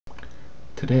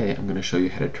Today I'm going to show you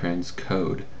how to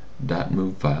transcode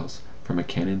 .mov files from a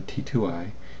Canon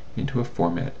T2i into a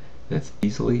format that's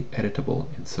easily editable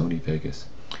in Sony Vegas.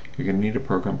 You're going to need a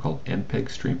program called Mpeg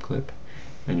Streamclip,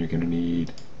 and you're going to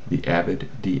need the Avid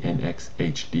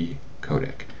DNxHD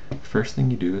codec. First thing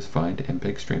you do is find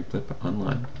Mpeg Streamclip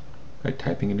online by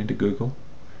typing it into Google,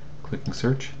 clicking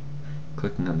search,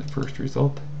 clicking on the first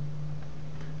result.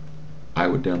 I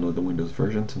would download the Windows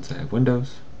version since I have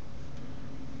Windows,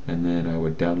 and then I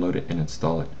would download it and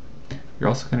install it. You're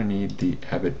also going to need the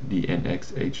Avid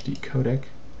DNxHD codec.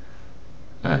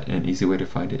 An easy way to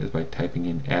find it is by typing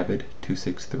in Avid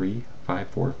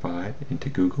 263545 into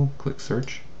Google, click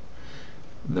search.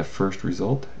 The first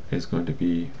result is going to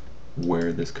be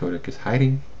where this codec is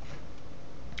hiding.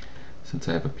 Since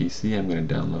I have a PC, I'm going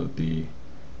to download the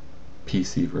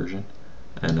PC version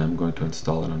and I'm going to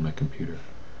install it on my computer.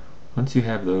 Once you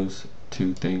have those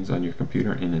two things on your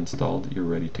computer and installed, you're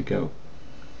ready to go.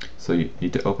 So you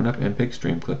need to open up Mpeg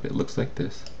Streamclip. It looks like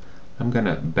this. I'm going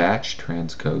to batch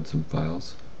transcode some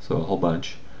files, so a whole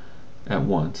bunch at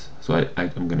once. So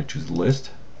I'm going to choose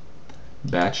list,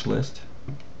 batch list,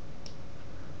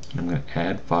 and I'm going to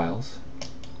add files.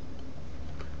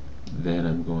 Then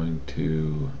I'm going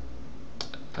to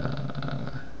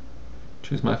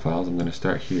choose my files. I'm going to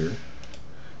start here.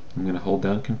 I'm going to hold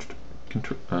down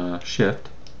Shift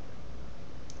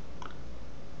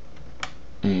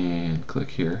and click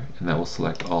here, and that will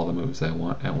select all the moves I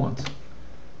want at once.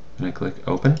 And I click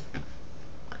Open.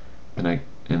 Then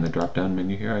in the drop down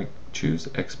menu here, I choose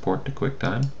Export to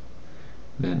QuickTime,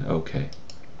 then OK.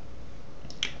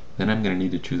 Then I'm going to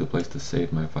need to choose a place to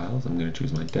save my files. I'm going to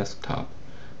choose my desktop,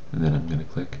 and then I'm going to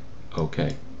click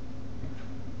OK.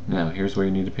 Now here's where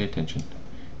you need to pay attention.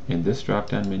 In this drop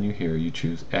down menu here, you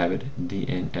choose Avid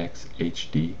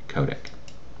DNxHD codec.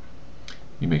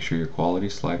 You make sure your quality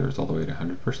slider is all the way to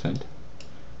 100%.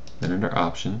 Then under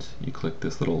Options, you click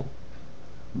this little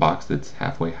box that's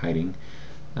halfway hiding.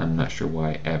 I'm not sure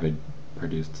why Avid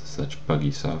produced such buggy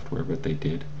software, but they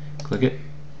did. Click it.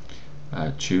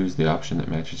 Choose the option that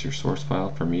matches your source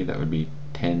file. For me, that would be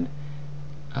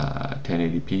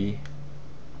 1080p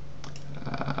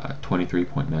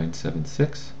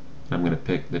 23.976. I'm going to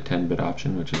pick the 10-bit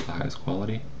option, which is the highest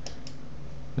quality.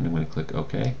 Then I'm going to click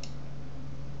OK.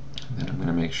 And then I'm going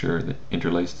to make sure that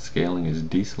interlaced scaling is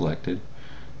deselected,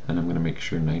 and I'm going to make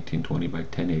sure 1920 by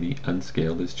 1080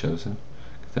 unscaled is chosen,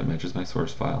 because that matches my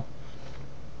source file.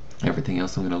 Everything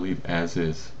else I'm going to leave as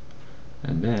is.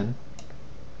 And then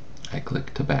I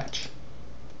click to batch.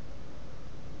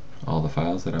 All the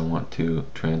files that I want to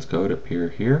transcode appear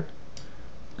here,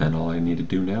 and all I need to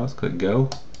do now is click Go,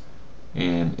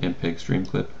 and Mpeg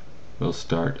Streamclip will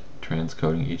start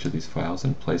transcoding each of these files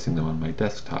and placing them on my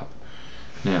desktop.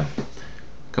 Now, a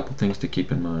couple things to keep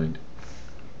in mind.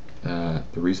 The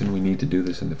reason we need to do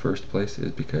this in the first place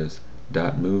is because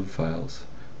 .mov files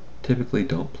typically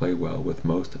don't play well with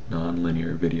most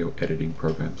non-linear video editing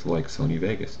programs like Sony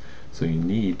Vegas. So you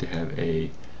need to have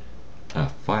a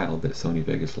file that Sony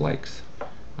Vegas likes,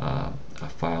 a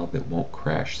file that won't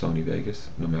crash Sony Vegas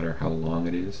no matter how long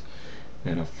it is,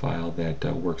 and a file that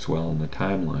works well in the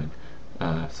timeline.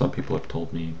 Some people have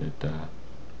told me that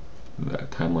the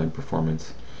timeline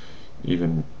performance,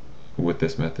 even with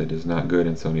this method, is not good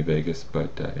in Sony Vegas,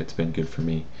 but it's been good for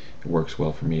me. It works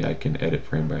well for me. I can edit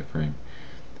frame by frame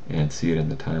and see it in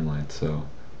the timeline, so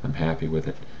I'm happy with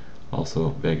it. Also,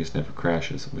 Vegas never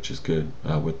crashes, which is good.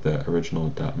 With the original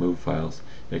 .mov files,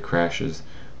 it crashes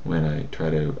when I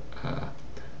try to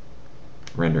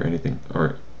render anything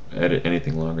or edit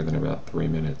anything longer than about 3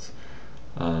 minutes.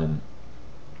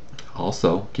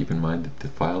 Also, keep in mind that the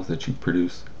files that you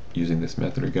produce using this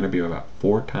method are going to be about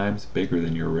 4 times bigger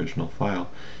than your original file,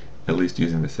 at least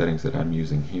using the settings that I'm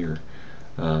using here.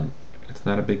 It's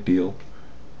not a big deal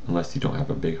unless you don't have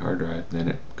a big hard drive, then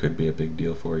it could be a big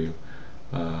deal for you.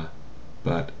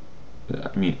 But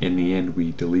I mean, in the end,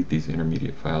 we delete these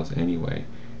intermediate files anyway.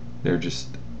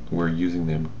 We're using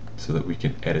them so that we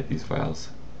can edit these files,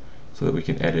 so that we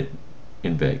can edit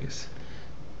in Vegas.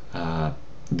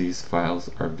 These files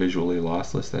are visually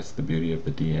lossless. That's the beauty of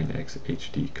the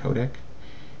DNxHD codec.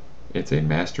 It's a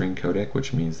mastering codec,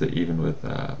 which means that even with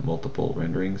multiple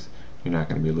renderings, you're not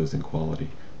going to be losing quality.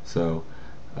 So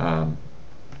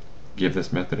give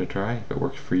this method a try. If it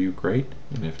works for you, great,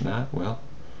 and if not, well,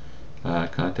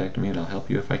 contact me and I'll help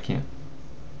you if I can.